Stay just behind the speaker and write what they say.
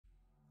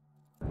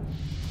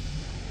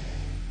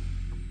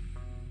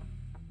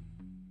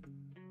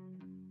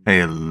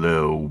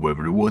Hello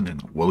everyone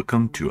and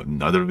welcome to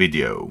another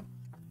video.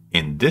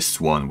 In this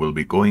one we'll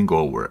be going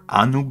over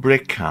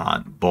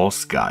Anub'Rekhan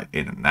boss guide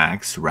in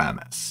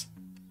Naxxramas.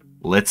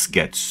 Let's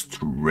get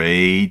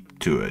straight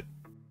to it.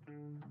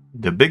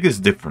 The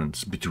biggest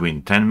difference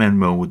between 10-man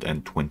mode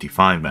and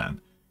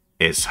 25-man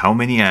is how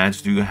many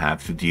ads do you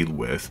have to deal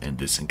with in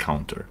this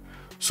encounter.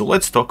 So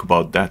let's talk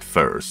about that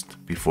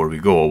first before we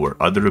go over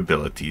other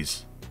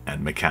abilities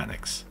and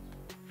mechanics.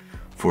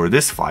 For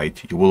this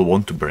fight you will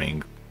want to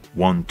bring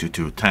 1 to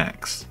 2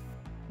 tanks.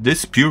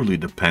 This purely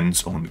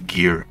depends on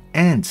gear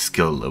and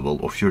skill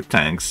level of your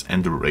tanks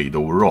and the raid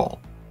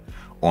overall.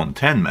 On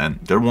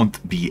 10-man there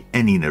won't be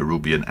any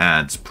Nerubian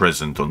ads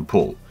present on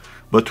pull,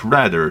 but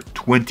rather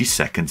 20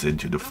 seconds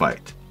into the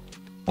fight.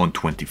 On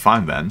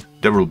 25-man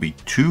there will be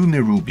 2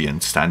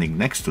 Nerubians standing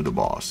next to the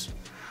boss.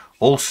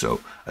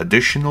 Also,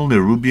 additional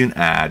Nerubian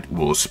ad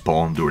will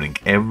spawn during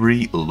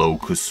every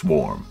locust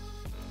swarm.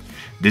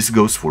 This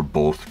goes for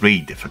both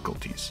raid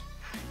difficulties.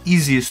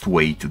 Easiest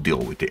way to deal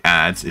with the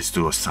ads is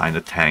to assign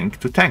a tank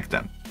to tank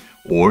them,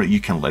 or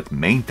you can let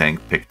main tank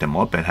pick them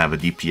up and have a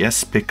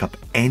DPS pick up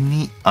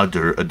any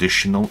other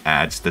additional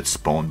ads that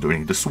spawn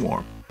during the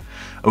swarm.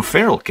 A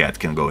feral cat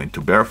can go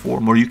into bear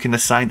form, or you can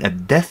assign a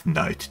death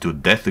knight to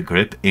death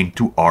grip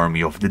into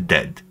army of the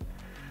dead.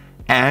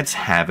 Ads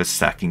have a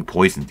stacking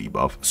poison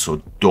debuff,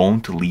 so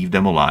don't leave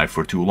them alive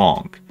for too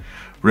long.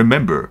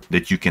 Remember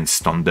that you can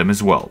stun them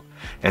as well,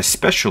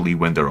 especially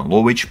when they're on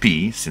low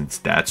HP, since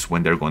that's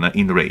when they're gonna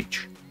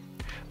enrage.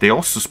 They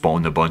also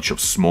spawn a bunch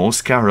of small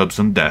scarabs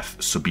on death,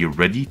 so be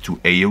ready to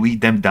AoE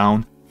them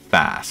down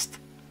fast.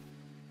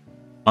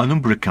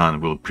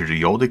 Anub'Rekhan will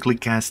periodically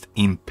cast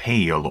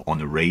Impale on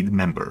a raid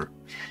member.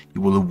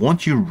 You will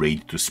want your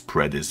raid to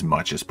spread as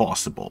much as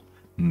possible,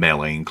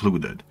 melee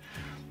included,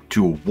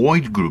 to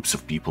avoid groups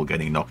of people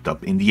getting knocked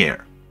up in the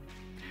air.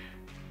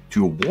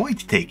 To avoid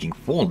taking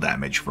fall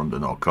damage from the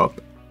knock-up,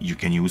 you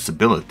can use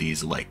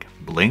abilities like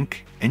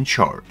Blink and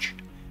Charge.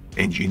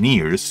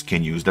 Engineers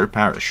can use their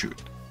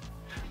parachute.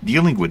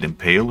 Dealing with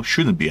Impale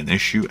shouldn't be an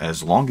issue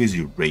as long as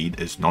your raid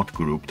is not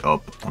grouped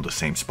up on the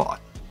same spot.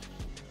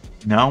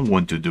 Now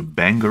on to the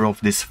banger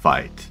of this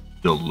fight,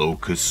 the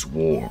Locust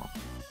Swarm.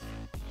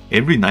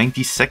 Every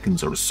 90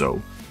 seconds or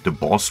so, the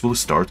boss will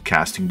start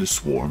casting the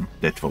swarm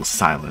that will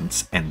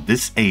silence and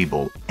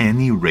disable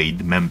any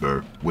raid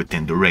member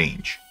within the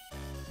range.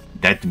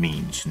 That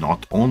means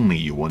not only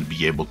you won't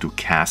be able to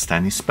cast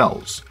any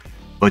spells,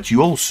 but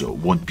you also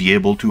won't be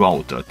able to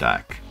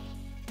auto-attack.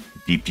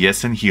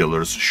 DPS and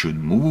healers should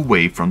move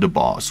away from the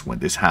boss when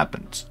this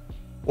happens,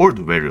 or at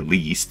the very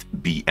least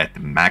be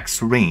at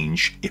max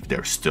range if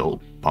they're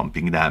still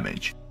pumping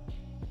damage.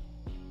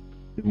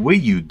 The way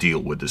you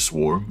deal with the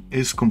swarm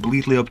is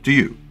completely up to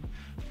you,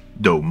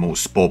 though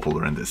most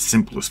popular and the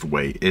simplest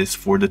way is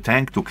for the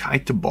tank to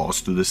kite the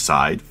boss to the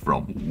side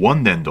from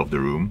one end of the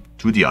room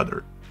to the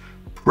other,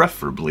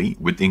 preferably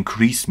with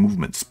increased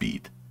movement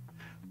speed.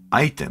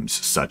 Items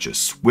such as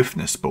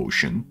Swiftness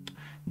Potion,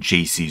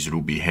 JC's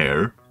Ruby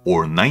Hair,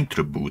 or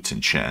Nitro Boots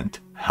enchant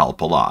help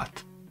a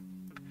lot.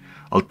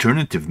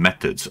 Alternative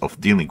methods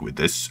of dealing with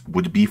this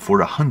would be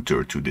for a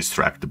hunter to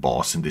distract the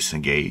boss and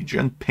disengage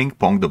and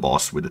ping-pong the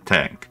boss with a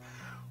tank,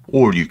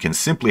 or you can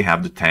simply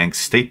have the tank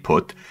stay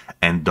put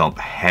and dump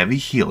heavy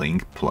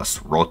healing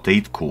plus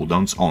rotate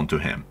cooldowns onto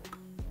him.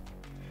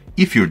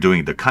 If you're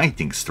doing the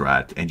kiting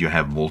strat and you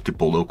have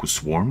multiple locust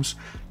swarms,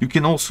 you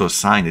can also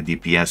assign a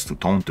DPS to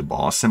taunt the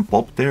boss and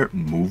pop their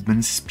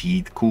movement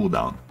speed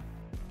cooldown.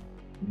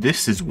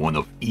 This is one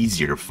of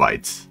easier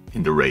fights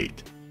in the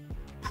raid,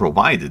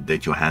 provided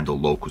that you handle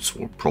locust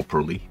swarm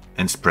properly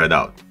and spread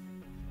out.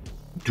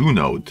 Do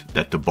note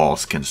that the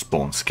boss can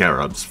spawn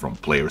scarabs from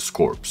player's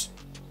corpse,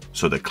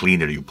 so the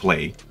cleaner you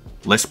play,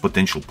 less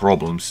potential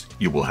problems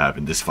you will have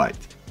in this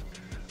fight.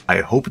 I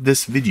hope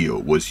this video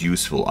was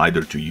useful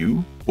either to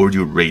you or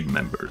your raid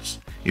members.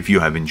 If you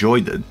have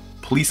enjoyed it,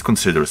 please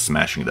consider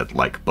smashing that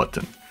like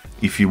button.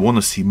 If you want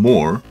to see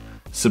more,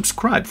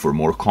 subscribe for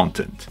more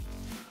content.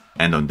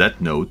 And on that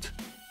note,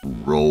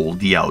 roll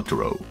the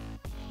outro.